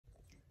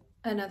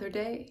Another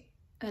day,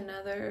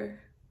 another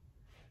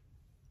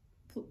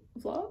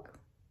vlog.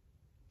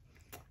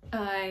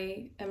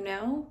 I am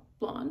now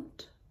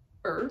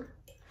blonde-er.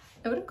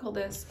 I wouldn't call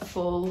this a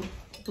full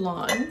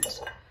blonde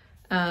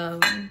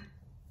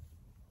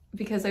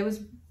because I was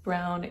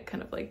brown. It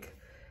kind of like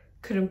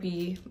couldn't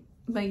be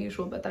my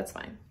usual, but that's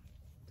fine.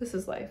 This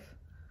is life.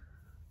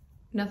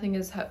 Nothing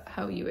is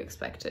how you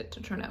expect it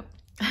to turn out.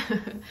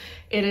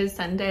 It is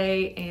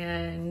Sunday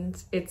and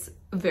it's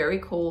very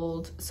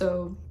cold,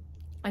 so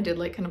I did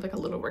like kind of like a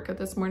little workout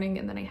this morning,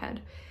 and then I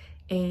had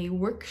a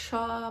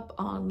workshop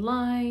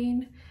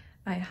online.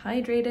 I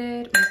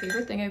hydrated. My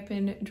favorite thing I've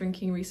been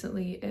drinking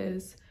recently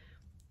is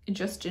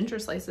just ginger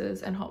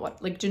slices and hot water,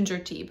 like ginger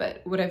tea,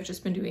 but what I've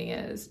just been doing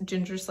is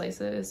ginger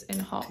slices in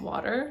hot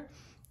water,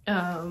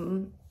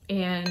 and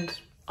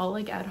I'll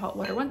like add hot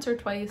water once or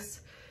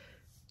twice,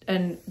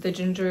 and the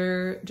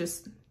ginger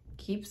just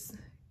keeps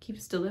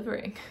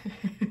delivering.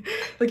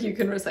 Like you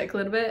can recycle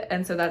it a bit,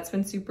 and so that's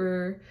been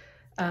super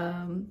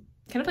kind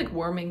of like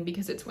warming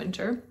because it's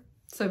winter.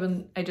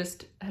 So I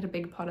just had a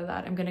big pot of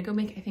that. I'm gonna go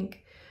make, I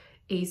think,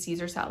 a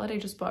Caesar salad. I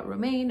just bought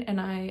romaine and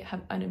I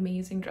have an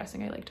amazing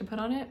dressing I like to put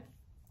on it.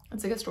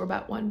 It's like a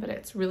store-bought one, but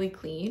it's really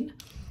clean.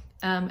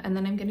 And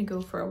then I'm gonna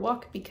go for a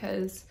walk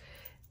because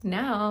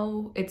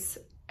now it's,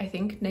 I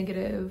think,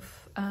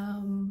 negative 3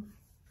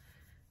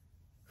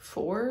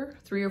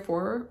 or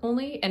 4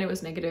 only, and it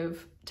was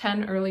negative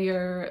 10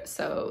 earlier.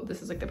 So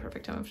this is like the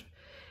perfect time of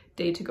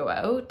day to go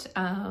out.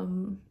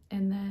 And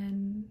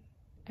then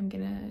I'm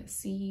gonna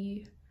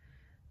see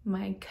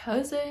my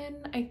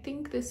cousin, I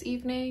think, this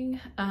evening,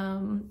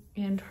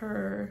 and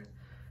her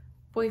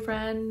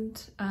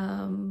boyfriend.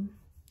 I'm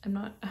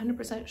not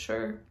 100%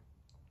 sure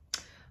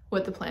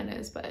what the plan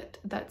is, but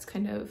that's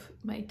kind of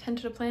my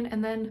tentative plan.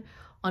 And then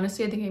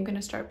honestly, I think I'm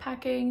gonna start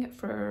packing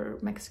for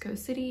Mexico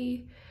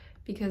City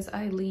because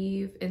I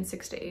leave in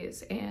 6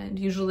 days, and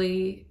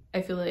usually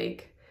I feel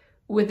like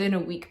within a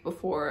week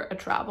before a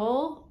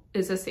travel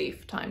is a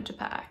safe time to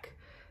pack.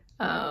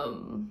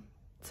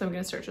 So I'm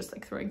gonna start just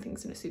like throwing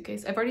things in a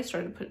suitcase. I've already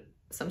started to put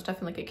some stuff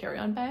in like a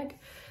carry-on bag,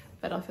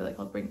 but I feel like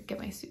I'll get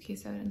my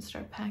suitcase out and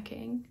start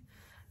packing.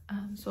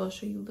 So I'll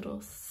show you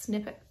little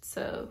snippets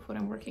of what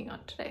I'm working on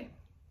today.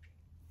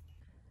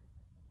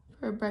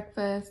 For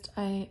breakfast,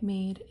 I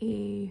made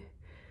a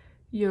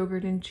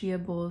yogurt and chia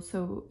bowl.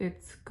 So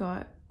it's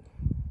got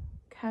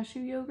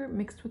cashew yogurt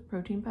mixed with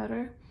protein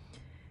powder,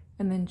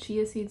 and then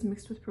chia seeds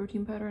mixed with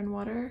protein powder and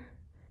water,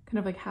 kind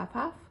of like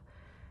half-half.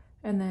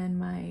 And then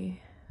my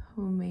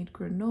homemade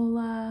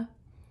granola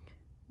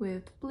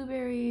with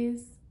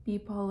blueberries, bee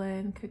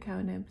pollen,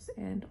 cacao nibs,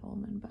 and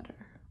almond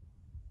butter.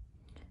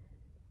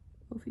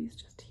 Sophie's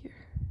just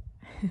here.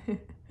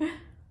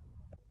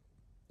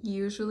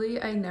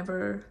 Usually I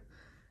never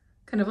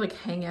kind of like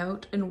hang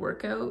out in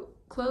workout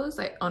clothes.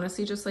 I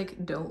honestly just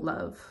like don't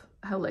love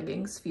how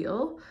leggings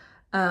feel.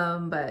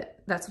 But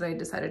that's what I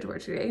decided to wear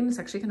today, and it's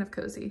actually kind of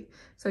cozy.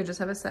 So I just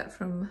have a set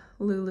from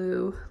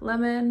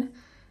Lululemon,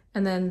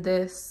 and then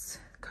this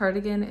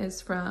cardigan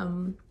is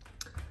from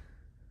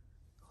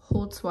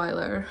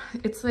Holzweiler.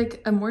 It's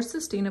like a more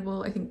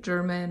sustainable, I think,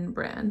 German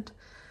brand.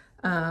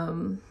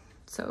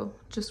 So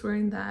just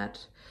wearing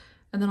that,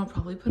 and then I'll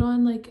probably put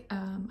on like,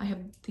 I have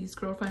these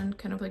girlfriend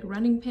kind of like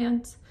running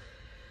pants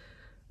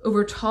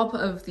over top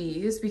of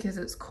these because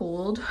it's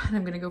cold and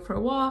I'm gonna go for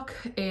a walk,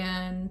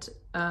 and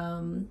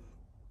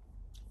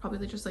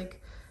probably just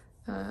like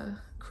a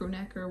crew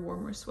neck or a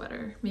warmer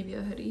sweater, maybe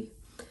a hoodie.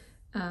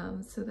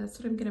 So that's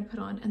what I'm gonna put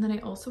on. And then I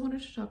also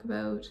wanted to talk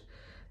about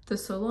the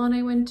salon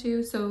I went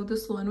to. So the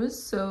salon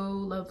was so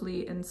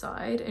lovely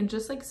inside and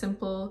just like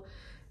simple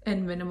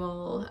and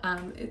minimal.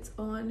 It's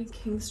on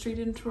King Street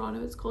in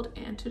Toronto. It's called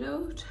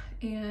Antidote,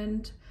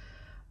 and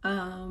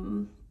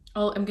I'm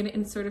gonna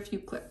insert a few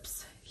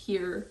clips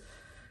here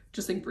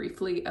just like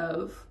briefly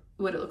of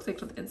what it looks like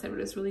from the inside,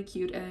 but it's really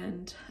cute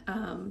and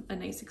a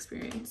nice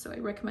experience. So I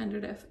recommend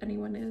it if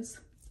anyone is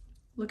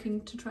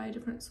looking to try a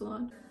different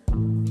salon.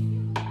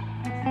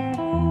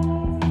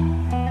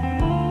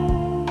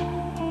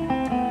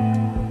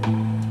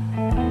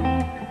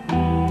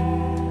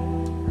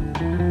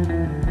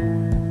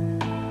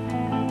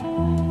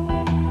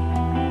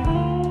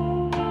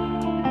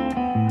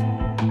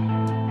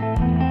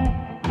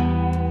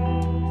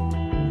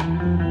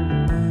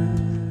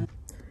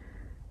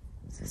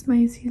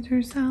 My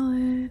Caesar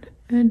salad,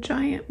 a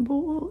giant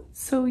bowl.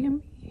 It's so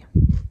yummy.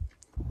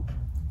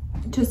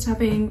 Just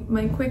having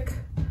my quick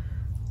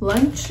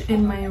lunch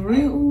in my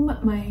room.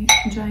 My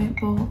giant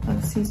bowl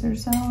of Caesar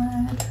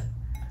salad.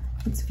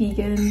 It's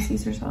vegan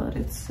Caesar salad.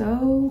 It's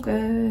so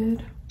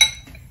good.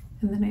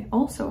 And then I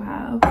also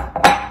have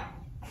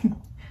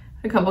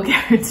a couple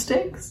carrot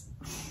sticks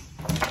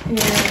and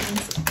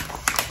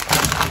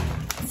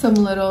some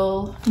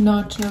little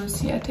nacho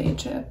siete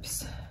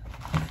chips.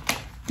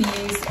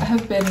 These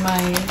have been my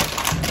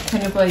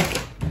kind of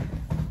like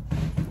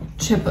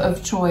chip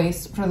of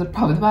choice for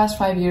probably the past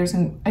 5 years,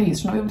 and I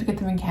used to not be able to get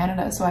them in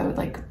Canada, so I would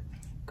like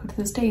go to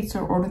the States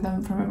or order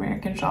them from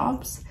American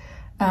shops.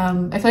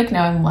 I feel like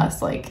now I'm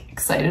less like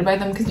excited by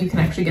them because you can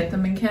actually get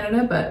them in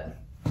Canada, but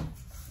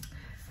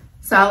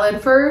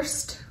salad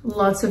first,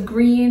 lots of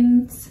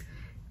greens,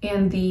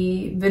 and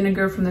the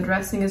vinegar from the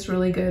dressing is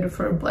really good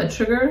for blood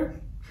sugar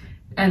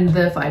and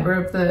the fiber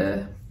of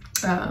the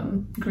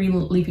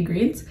green leafy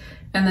greens.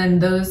 And then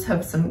those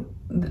have some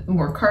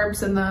more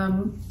carbs in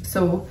them.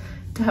 So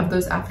to have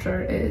those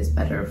after is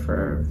better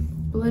for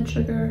blood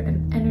sugar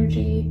and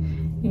energy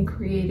and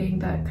creating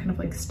that kind of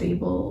like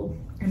stable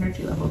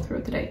energy level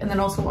throughout the day. And then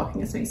also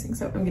walking is amazing.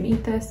 So I'm gonna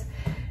eat this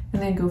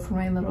and then go for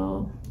my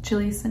little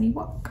chilly sunny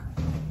walk.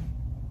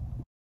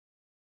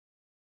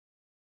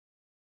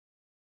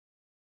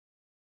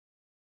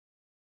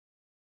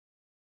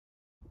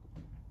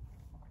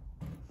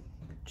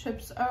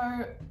 Chips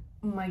are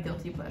my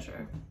guilty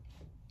pleasure.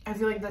 I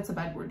feel like that's a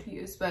bad word to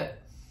use,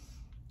 but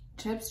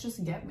chips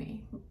just get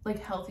me,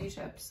 like healthy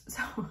chips.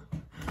 So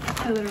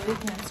I literally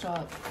can't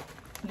stop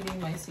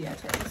eating my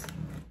Ciates.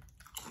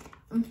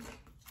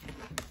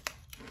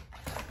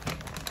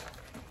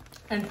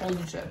 And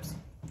folded chips.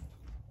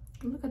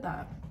 Look at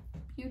that,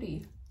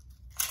 beauty.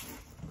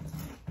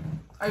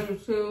 I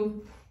just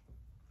so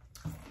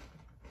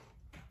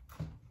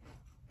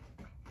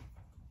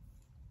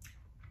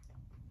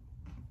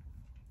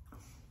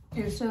I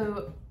used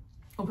to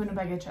open a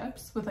bag of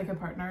chips with like a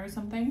partner or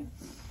something,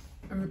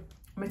 or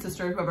my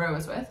sister, whoever I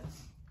was with,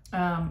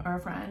 or a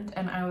friend,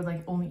 and I would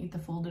like only eat the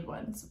folded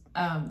ones.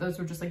 Those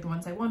were just like the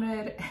ones I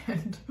wanted,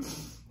 and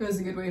it was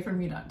a good way for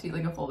me not to eat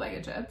like a full bag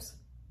of chips,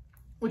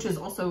 which is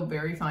also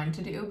very fine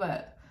to do,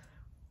 but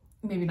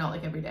maybe not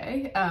like every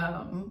day.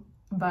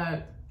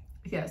 But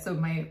yeah, so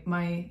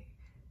my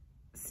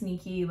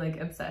sneaky like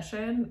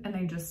obsession, and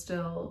I just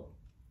still,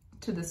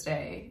 to this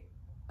day,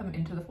 I'm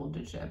into the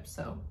folded chips.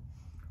 So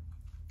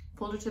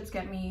folded chips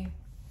get me,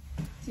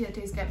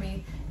 Ciates get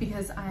me,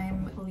 because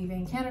I'm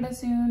leaving Canada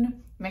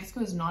soon.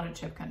 Mexico is not a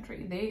chip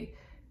country. They,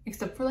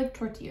 except for like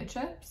tortilla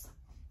chips,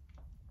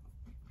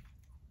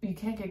 you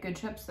can't get good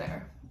chips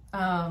there.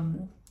 I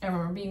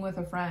remember being with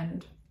a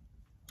friend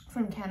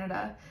from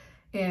Canada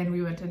and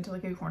we went into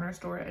like a corner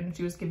store and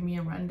she was giving me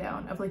a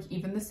rundown of like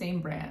even the same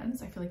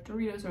brands. I feel like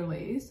Doritos or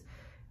Lay's,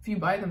 if you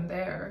buy them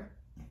there,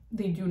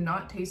 they do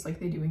not taste like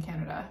they do in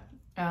Canada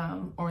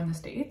or in the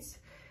States.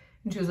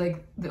 And she was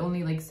like, the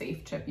only like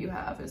safe chip you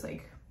have is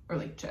like, or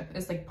like chip,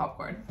 is like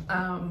popcorn.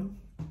 And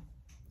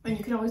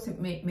you can always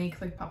make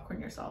like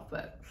popcorn yourself,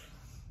 but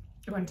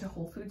I went to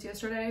Whole Foods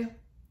yesterday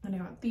and I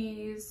got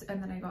these,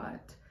 and then I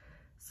got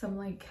some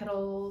like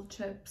kettle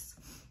chips,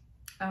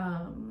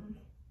 and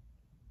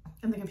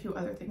like a few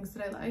other things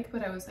that I like.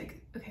 But I was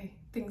like, okay,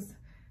 things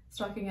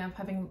stocking up,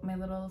 having my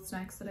little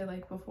snacks that I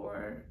like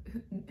before,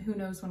 who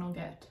knows when I'll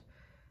get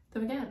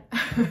them again.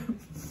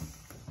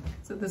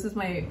 So this is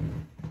my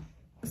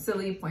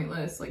silly,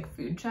 pointless like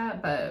food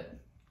chat, but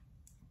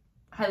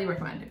highly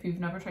recommend. If you've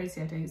never tried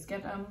Ciates,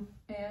 get them.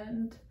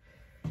 And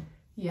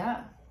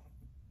yeah,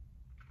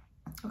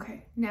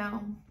 okay,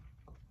 now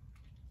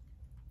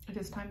it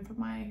is time for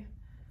my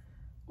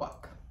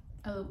walk.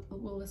 I'm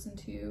listening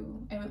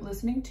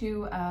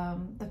to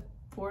the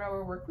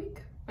 4-Hour Workweek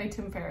by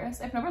Tim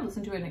Ferriss. I've never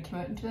listened to it, and it came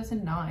out in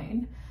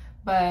 2009,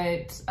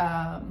 but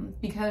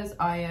because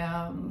I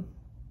am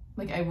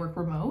like, I work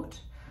remote,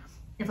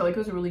 I felt like it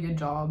was a really good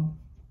job.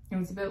 It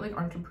was a bit like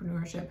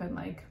entrepreneurship and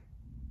like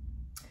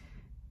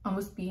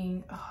almost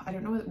being, I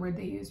don't know what word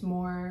they use,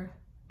 more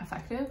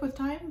effective with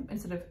time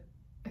instead of,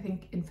 I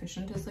think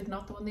efficient is like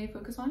not the one they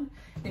focus on.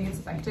 I think it's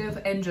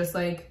effective, and just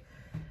like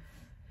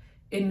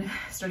in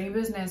starting a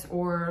business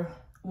or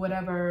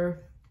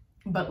whatever,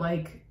 but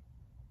like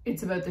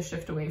it's about the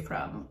shift away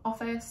from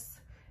office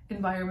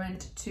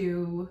environment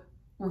to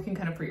working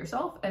kind of for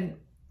yourself. And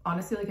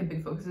honestly, like a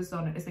big focus is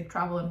on it is like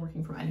travel and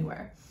working from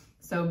anywhere.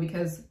 So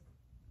because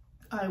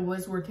I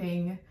was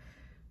working,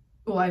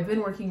 well, I've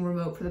been working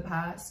remote for the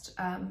past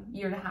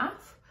year and a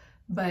half,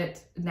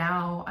 but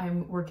now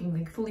I'm working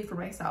like fully for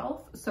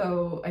myself.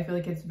 So I feel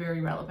like it's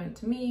very relevant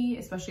to me,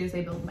 especially as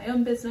I build my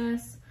own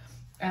business.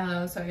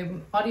 So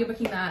I'm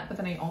audiobooking that, but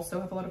then I also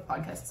have a lot of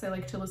podcasts I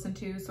like to listen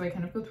to. So I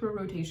kind of go through a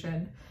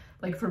rotation.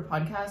 Like for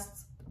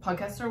podcasts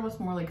are almost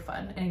more like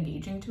fun and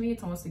engaging to me.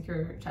 It's almost like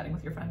you're chatting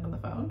with your friend on the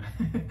phone.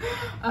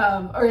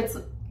 Or it's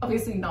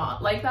obviously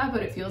not like that,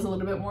 but it feels a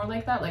little bit more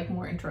like that, like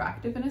more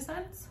interactive in a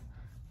sense.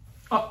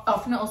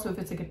 Often also if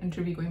it's like an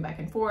interview going back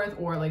and forth,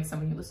 or like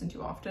someone you listen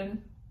to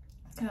often,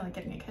 it's kind of like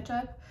getting a catch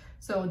up.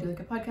 So I'll do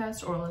like a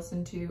podcast or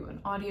listen to an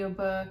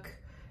audiobook.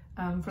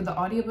 For the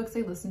audiobooks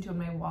I listen to on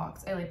my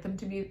walks, I like them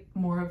to be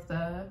more of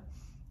the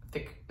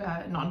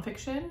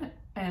nonfiction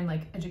and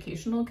like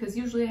educational, because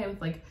usually I have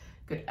like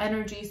good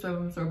energy, so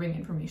I'm absorbing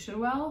information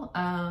well.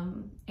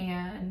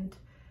 And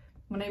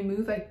when I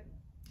move, I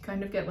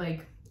kind of get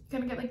like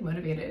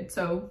motivated.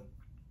 So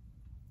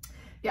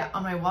yeah,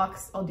 on my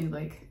walks I'll do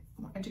like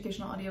more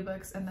educational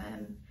audiobooks, and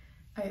then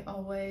I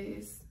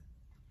always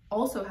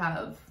also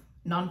have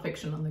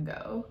nonfiction on the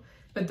go,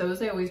 but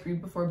those I always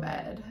read before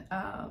bed.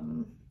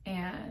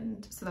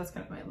 And so that's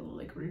kind of my little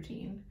like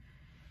routine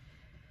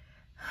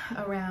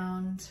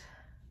around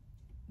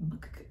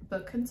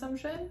book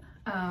consumption.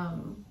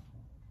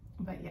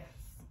 But yes,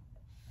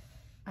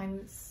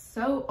 I'm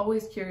so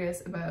always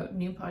curious about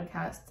new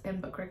podcasts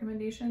and book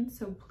recommendations,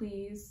 so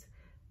please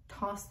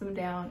toss them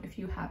down if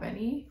you have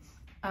any.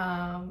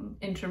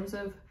 In terms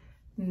of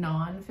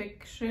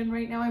non-fiction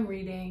right now, I'm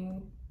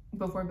reading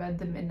before bed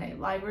The Midnight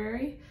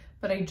Library,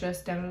 but I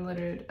just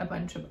downloaded a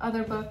bunch of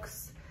other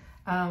books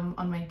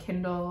on my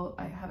Kindle.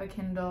 I have a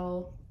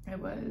Kindle. I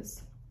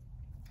was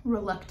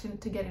reluctant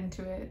to get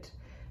into it,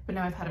 but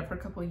now I've had it for a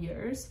couple of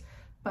years.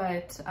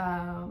 But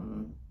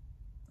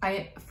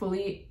I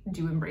fully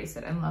do embrace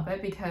it and love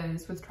it,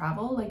 because with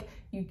travel, like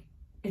it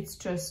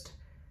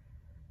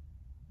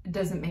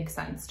doesn't make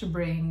sense to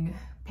bring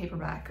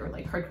paperback or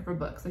like hardcover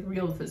books, like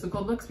real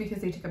physical books,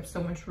 because they take up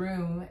so much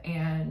room,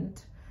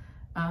 and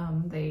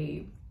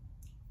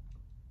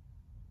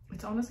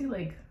it's honestly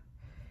like,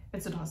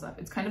 it's a toss up.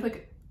 It's kind of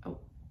like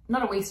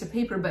not a waste of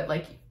paper, but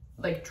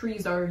like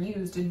trees are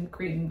used in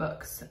creating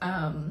books.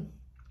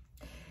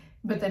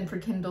 But then for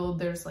Kindle,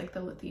 there's like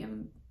the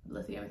lithium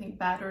I think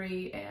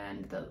battery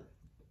and the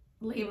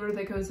labor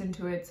that goes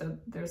into it, so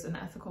there's an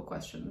ethical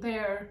question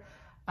there.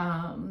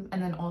 And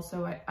then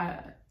also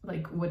I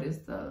like, what is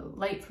the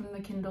light from the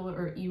Kindle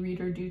or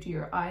e-reader do to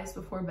your eyes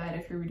before bed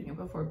if you're reading it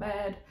before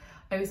bed?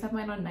 I always have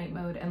mine on night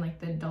mode and like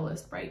the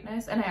dullest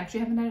brightness, and I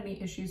actually haven't had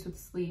any issues with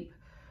sleep,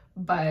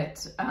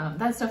 but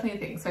that's definitely a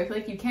thing. So I feel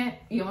like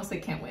you almost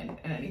like can't win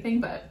in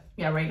anything. But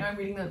yeah, right now I'm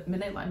reading The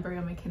Midnight Library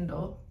on my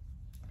Kindle.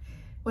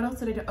 What else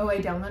did I do? Oh, I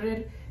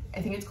downloaded,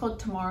 I think it's called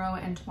Tomorrow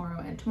and Tomorrow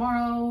and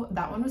Tomorrow.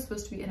 That one was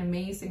supposed to be an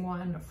amazing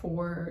one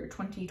for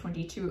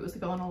 2022. It was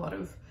like on a lot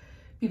of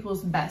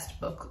people's best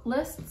book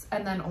lists.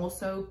 And then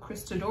also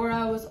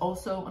Christodora was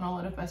also on a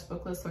lot of best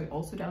book lists, so I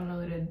also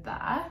downloaded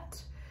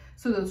that.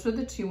 So those are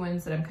the two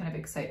ones that I'm kind of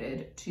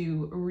excited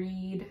to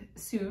read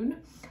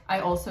soon. I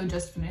also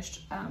just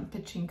finished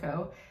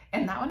Pachinko,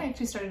 and that one I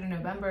actually started in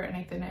November, and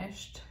I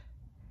finished,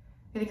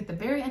 I think, at the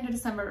very end of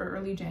December or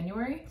early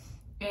January.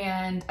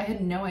 And I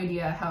had no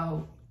idea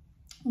how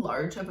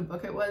large of a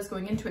book it was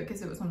going into it,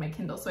 because it was on my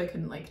Kindle, so I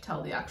couldn't like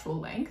tell the actual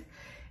length.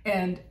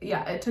 And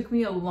yeah, it took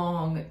me a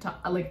long time,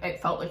 like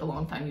it felt like a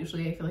long time.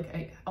 Usually I feel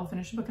like I'll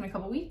finish a book in a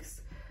couple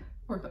weeks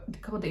or a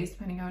couple days,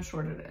 depending how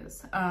short it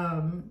is.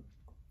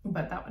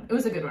 But that one, it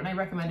was a good one. I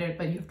recommend it,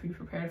 but you have to be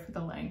prepared for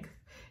the length.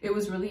 It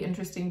was really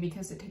interesting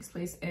because it takes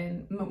place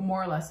in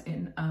more or less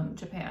in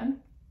Japan.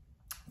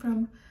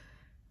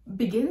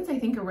 Begins I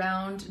think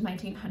around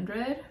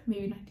 1900,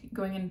 maybe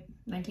going in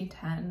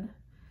 1910,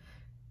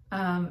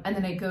 and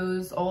then it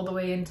goes all the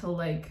way until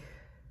like,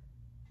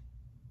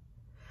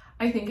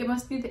 I think it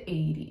must be the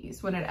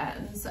 80s when it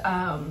ends.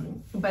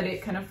 But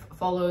it kind of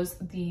follows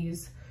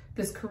this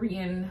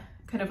Korean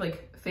kind of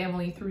like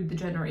family through the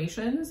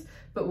generations,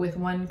 but with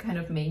one kind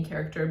of main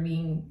character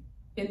being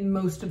in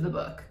most of the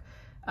book,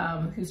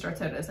 who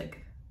starts out as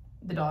like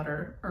the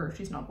daughter, or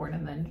she's not born,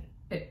 and then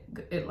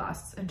it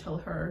lasts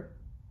until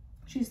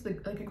she's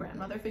like a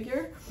grandmother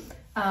figure.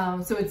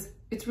 So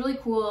it's really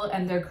cool,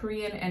 and they're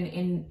Korean and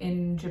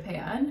in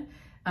Japan.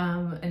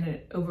 And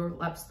it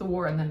overlaps the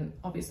war, and then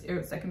obviously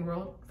First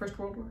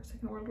World War,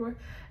 Second World War,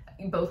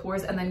 both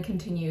wars, and then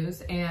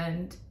continues.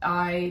 And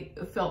I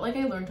felt like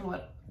I learned a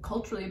lot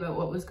culturally about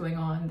what was going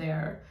on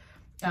there,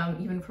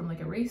 even from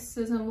like a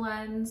racism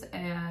lens.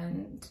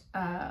 And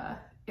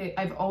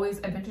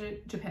I've been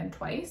to Japan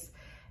twice,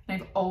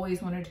 and I've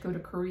always wanted to go to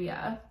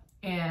Korea,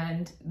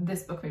 and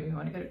this book made me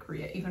want to go to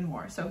Korea even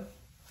more. So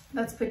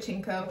that's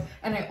Pachinko.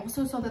 And I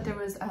also saw that there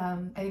was,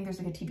 I think there's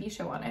like a TV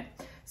show on it.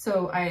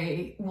 So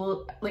I'd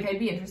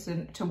be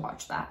interested to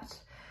watch that,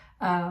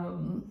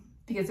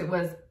 because it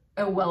was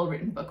a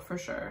well-written book for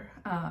sure.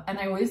 And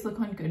I always look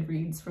on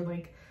Goodreads for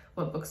like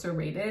what books are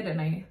rated,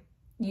 and I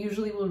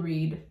usually will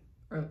read,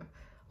 or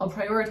I'll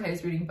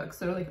prioritize reading books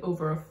that are like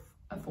over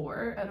a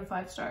 4 out of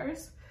 5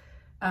 stars.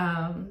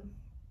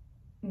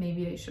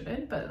 Maybe I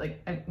shouldn't, but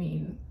like, I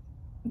mean,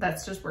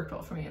 that's just worked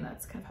well for me, and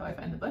that's kind of how I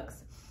find the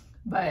books.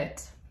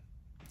 But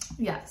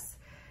yes,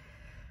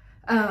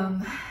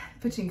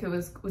 Pachinko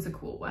was a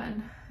cool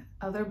one.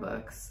 Other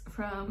books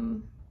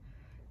from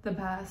the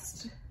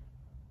past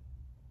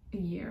 2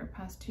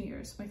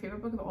 years. My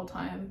favorite book of all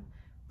time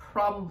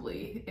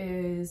probably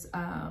is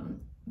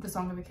The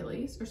Song of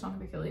Achilles, or Song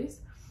of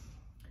Achilles.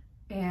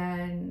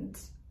 And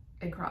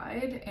I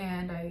cried,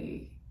 and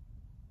I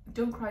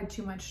don't cry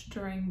too much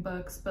during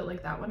books, but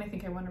like that one I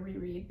think I want to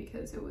reread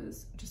because it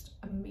was just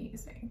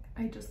amazing.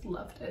 I just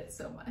loved it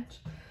so much.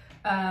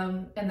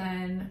 And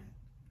then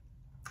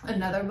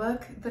another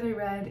book that I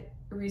read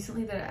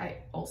recently that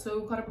I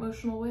also got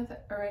emotional with,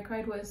 or I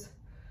cried, was,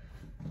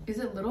 is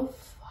it Little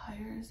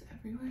Fires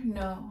Everywhere?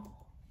 No.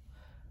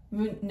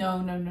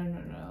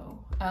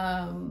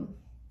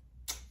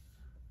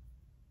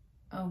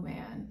 Oh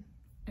man.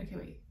 Okay,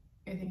 wait.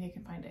 I think I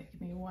can find it.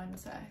 Give me one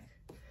sec.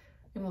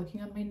 I'm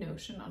looking on my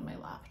Notion on my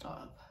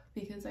laptop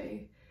because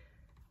I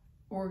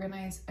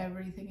organize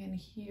everything in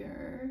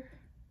here.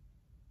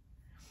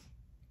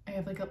 I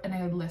have like and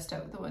I list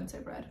out the ones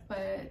I've read,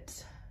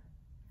 but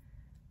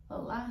the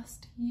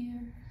last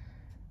year.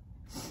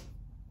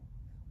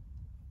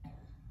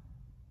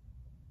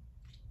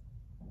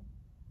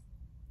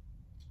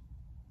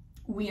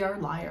 We Are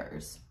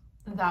Liars.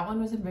 That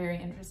one was a very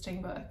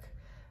interesting book.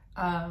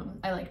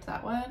 I liked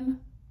that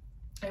one.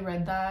 I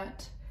read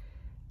that,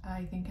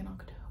 I think, in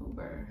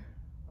October.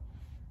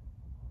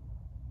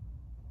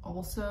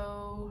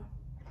 Also,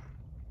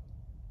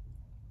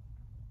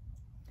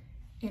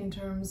 in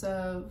terms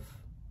of,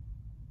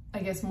 I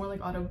guess, more like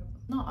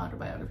not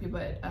autobiography,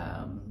 but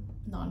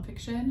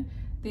nonfiction,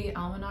 The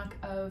Almanac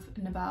of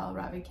Naval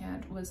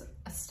Ravikant was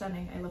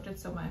stunning. I loved it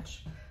so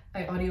much.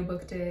 I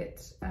audiobooked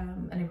it,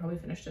 and I probably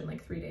finished it in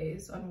like 3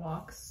 days on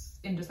walks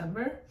in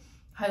December.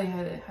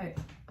 I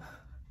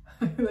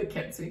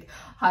can't speak.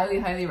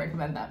 Highly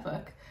recommend that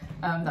book.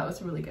 That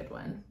was a really good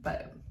one.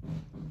 But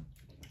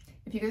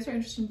if you guys are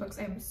interested in books,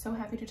 I am so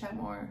happy to chat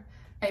more.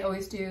 I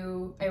always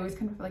do. I always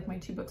kind of like my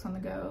 2 books on the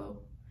go.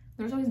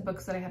 There's always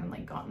books that I haven't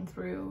like gotten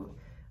through.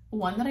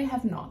 One that I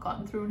have not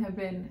gotten through and have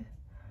been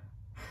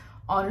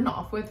on and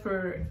off with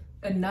for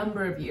a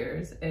number of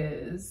years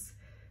is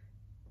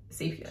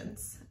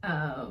Sapiens.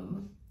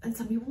 And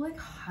some people like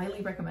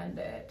highly recommend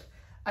it.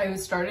 I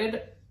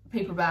started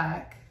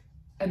paperback,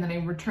 and then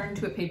I returned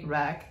to it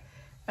paperback,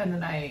 and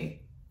then I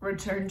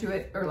returned to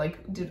it, or like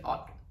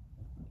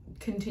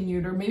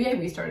continued, or maybe I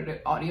restarted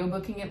it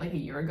audiobooking it like a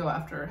year ago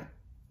after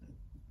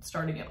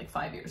starting it like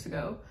 5 years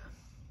ago,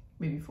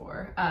 maybe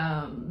 4.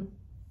 And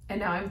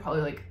now I'm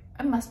probably like,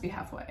 I must be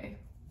halfway.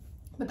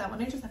 But that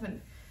one I just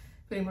haven't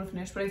been able to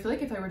finish, but I feel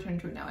like if I return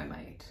to it now I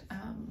might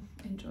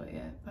enjoy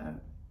it. But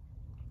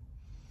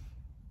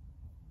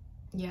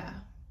yeah.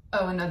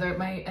 Oh,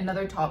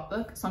 another top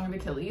book, Song of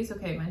Achilles,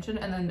 okay, I mentioned,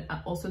 and then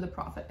also The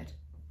Prophet.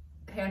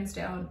 Hands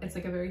down, it's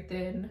like a very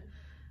thin,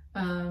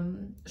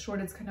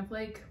 short, it's kind of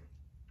like,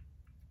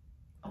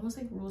 almost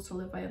like Rules to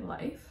Live by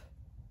Life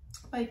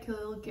by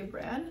Khalil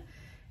Gibran.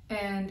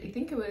 And I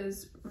think it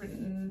was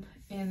written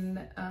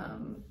in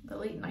the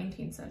late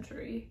 19th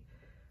century.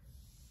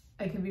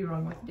 I could be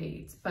wrong with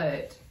dates,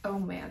 but oh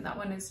man, that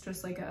one is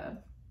just like a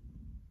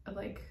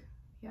life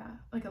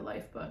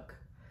book.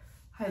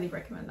 Highly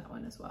recommend that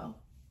one as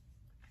well.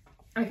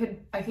 I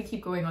could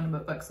keep going on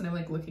about books, and I'm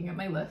like looking at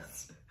my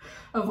list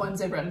of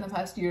ones I've read in the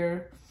past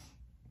year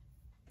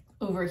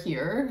over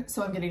here,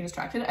 so I'm getting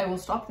distracted. I will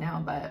stop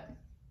now, but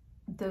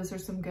those are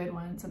some good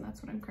ones, and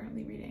that's what I'm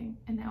currently reading.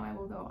 And now I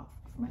will go off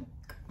of my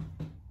book.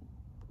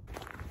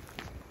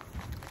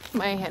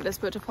 My hand is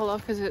about to fall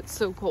off because it's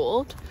so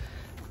cold,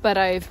 but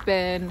I've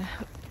been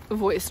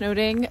voice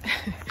noting,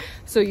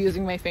 so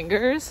using my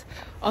fingers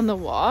on the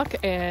walk,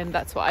 and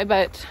that's why.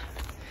 But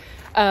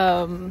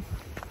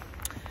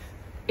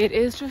it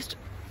is just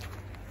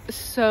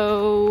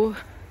so,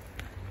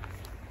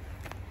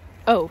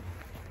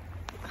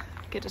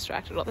 get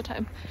distracted all the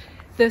time.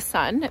 The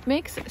sun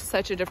makes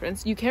such a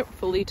difference. You can't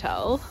fully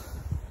tell.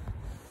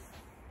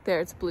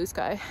 There, it's blue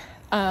sky.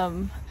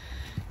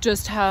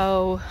 Just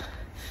how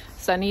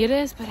sunny it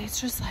is, but it's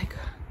just like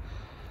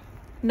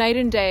night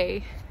and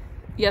day.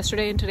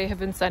 Yesterday and today have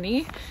been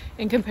sunny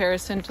in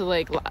comparison to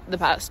like the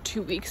past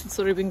 2 weeks. It's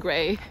literally been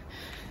gray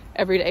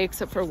every day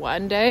except for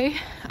one day.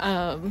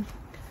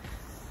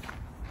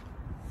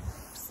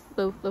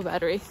 Low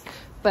battery,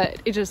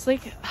 but it just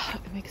like,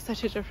 it makes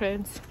such a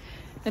difference,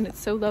 and it's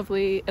so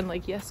lovely, and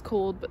like, yes,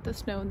 cold, but the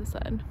snow and the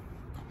sun.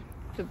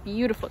 It's a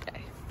beautiful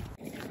day.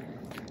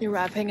 You're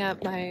wrapping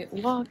up my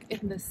walk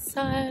in the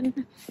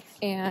sun,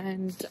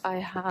 and I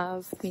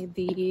have made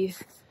the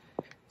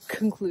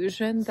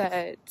conclusion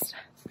that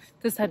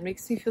the sun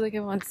makes me feel like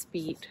I'm on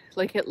speed.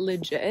 Like, it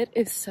legit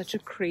is such a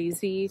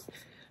crazy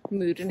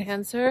mood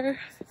enhancer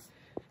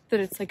that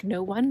it's like,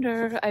 no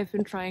wonder I've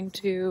been trying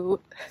to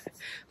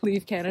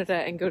leave Canada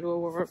and go to a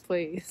warmer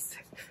place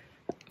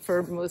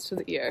for most of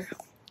the year.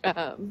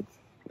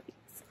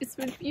 It's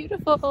been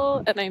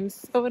beautiful, and I'm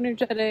so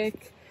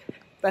energetic.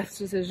 Best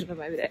decision of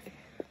my day.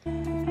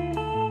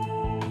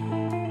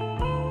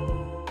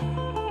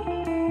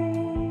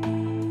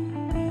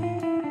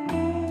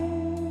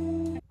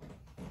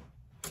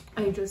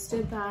 I just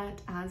did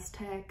that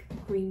Aztec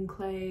green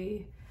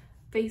clay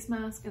face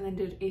mask, and then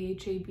did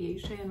AHA,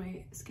 BHA, and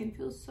my skin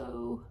feels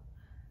so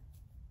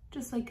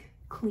just like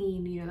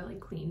clean, you know, that like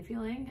clean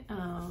feeling.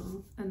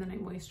 And then I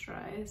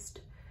moisturized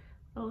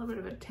a little bit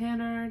of a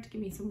tanner to give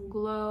me some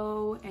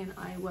glow, and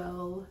I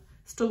will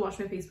still wash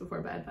my face before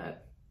bed,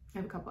 but I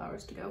have a couple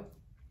hours to go.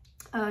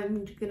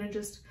 I'm gonna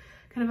just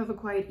kind of have a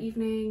quiet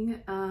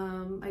evening.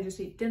 I just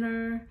ate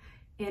dinner,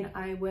 and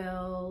I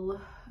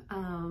will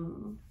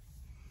probably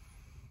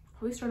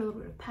start a little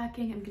bit of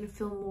packing. I'm gonna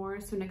film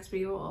more, so next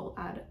video I'll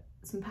add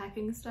some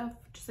packing stuff,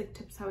 just like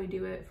tips how I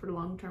do it for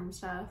long-term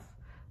stuff,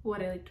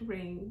 what I like to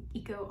bring,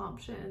 eco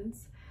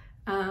options.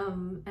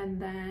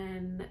 And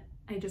then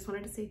I just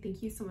wanted to say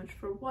thank you so much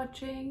for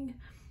watching.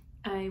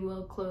 I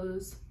will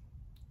close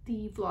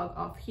the vlog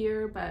off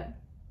here, but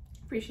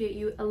appreciate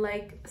you. A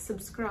like,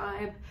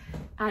 subscribe,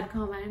 add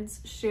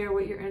comments, share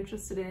what you're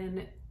interested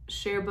in,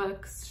 share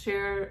books,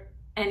 share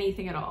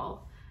anything at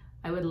all.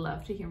 I would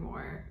love to hear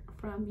more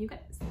from you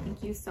guys.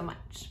 Thank you so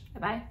much.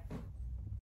 Bye-bye.